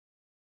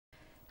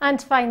And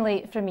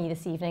finally, from me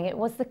this evening, it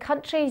was the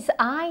country's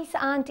eyes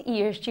and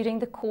ears during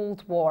the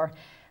Cold War.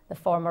 The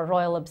former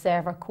Royal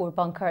Observer Corps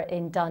bunker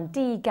in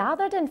Dundee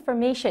gathered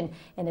information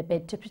in a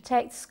bid to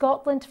protect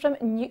Scotland from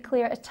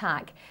nuclear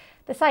attack.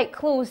 The site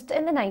closed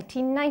in the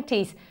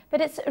 1990s, but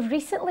it's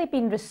recently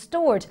been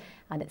restored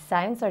and its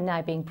sounds are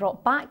now being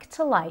brought back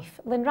to life.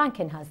 Lynn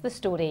Rankin has the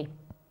story.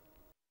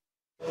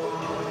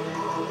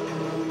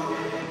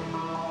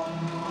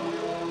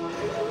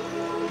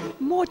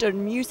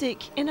 Modern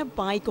music in a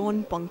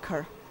bygone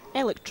bunker.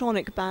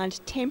 Electronic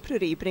band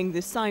Temporary bring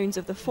the sounds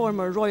of the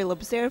former Royal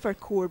Observer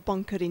Corps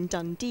bunker in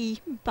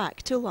Dundee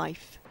back to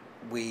life.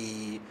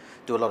 We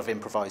do a lot of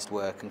improvised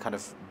work and kind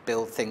of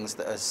build things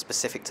that are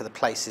specific to the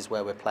places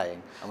where we're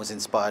playing, and was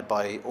inspired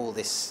by all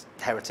this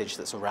heritage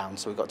that's around,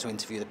 so we got to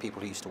interview the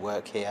people who used to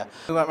work here.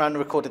 We went around and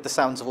recorded the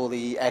sounds of all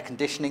the air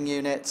conditioning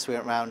units, we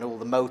went around all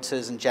the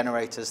motors and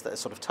generators that are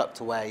sort of tucked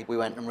away. We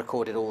went and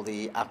recorded all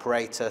the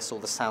apparatus, all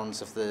the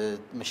sounds of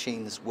the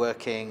machines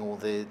working, all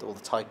the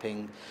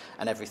typing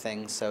and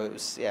everything, so it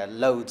was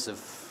loads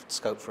of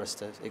scope for us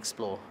to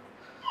explore.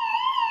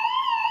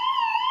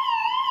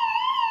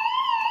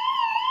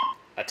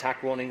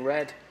 Attack warning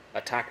red,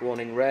 attack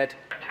warning red,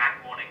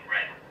 attack warning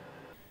red.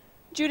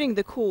 During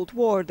the Cold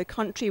War, the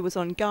country was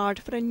on guard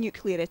for a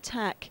nuclear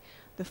attack.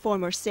 The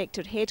former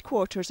sector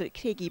headquarters at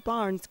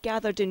Craigiebarnes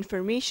gathered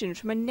information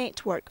from a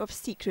network of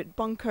secret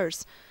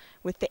bunkers.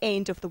 With the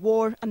end of the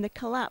war and the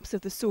collapse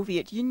of the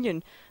Soviet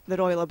Union, the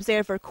Royal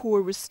Observer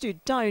Corps was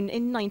stood down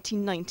in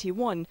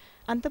 1991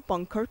 and the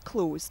bunker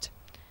closed.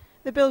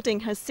 The building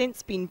has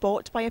since been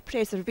bought by a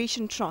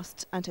preservation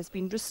trust and has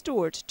been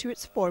restored to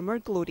its former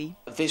glory.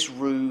 This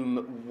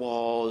room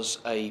was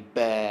a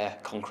bare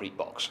concrete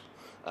box.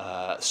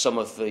 Some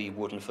of the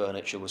wooden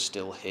furniture was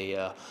still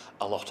here.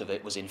 A lot of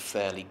it was in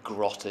fairly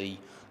grotty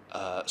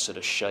sort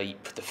of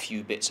shape. The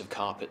few bits of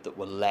carpet that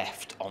were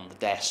left on the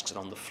desks and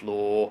on the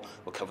floor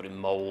were covered in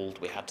mould.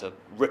 We had to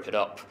rip it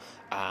up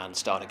and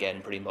start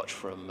again pretty much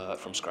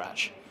from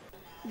scratch.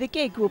 The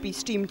gig will be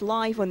streamed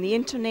live on the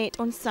internet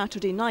on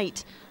Saturday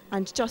night,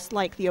 and just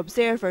like the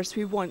observers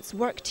who once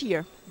worked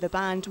here, the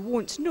band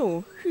won't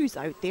know who's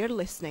out there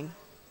listening.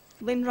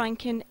 Lynn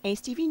Rankin,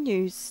 STV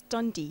News,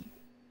 Dundee.